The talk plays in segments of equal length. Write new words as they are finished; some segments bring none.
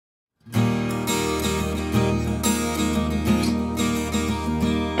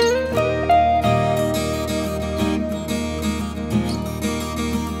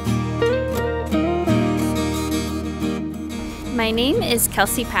My name is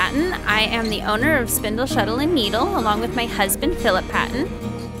Kelsey Patton. I am the owner of Spindle, Shuttle, and Needle, along with my husband, Philip Patton.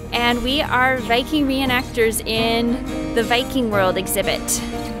 And we are Viking reenactors in the Viking World exhibit.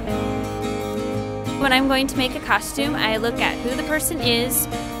 When I'm going to make a costume, I look at who the person is,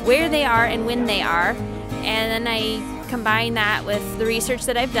 where they are, and when they are. And then I combine that with the research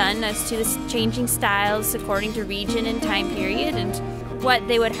that I've done as to the changing styles according to region and time period, and what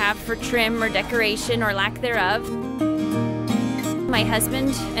they would have for trim or decoration or lack thereof. My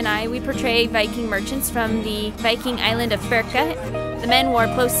husband and I, we portray Viking merchants from the Viking island of Firka. The men wore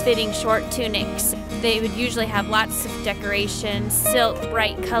close-fitting short tunics. They would usually have lots of decoration, silk,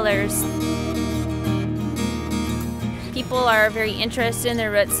 bright colors. People are very interested in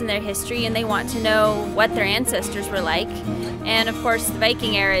their roots and their history, and they want to know what their ancestors were like. And of course, the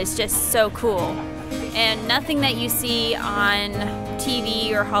Viking era is just so cool. And nothing that you see on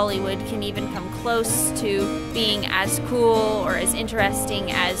TV or Hollywood can even come close to being as cool or as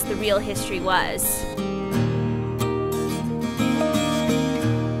interesting as the real history was.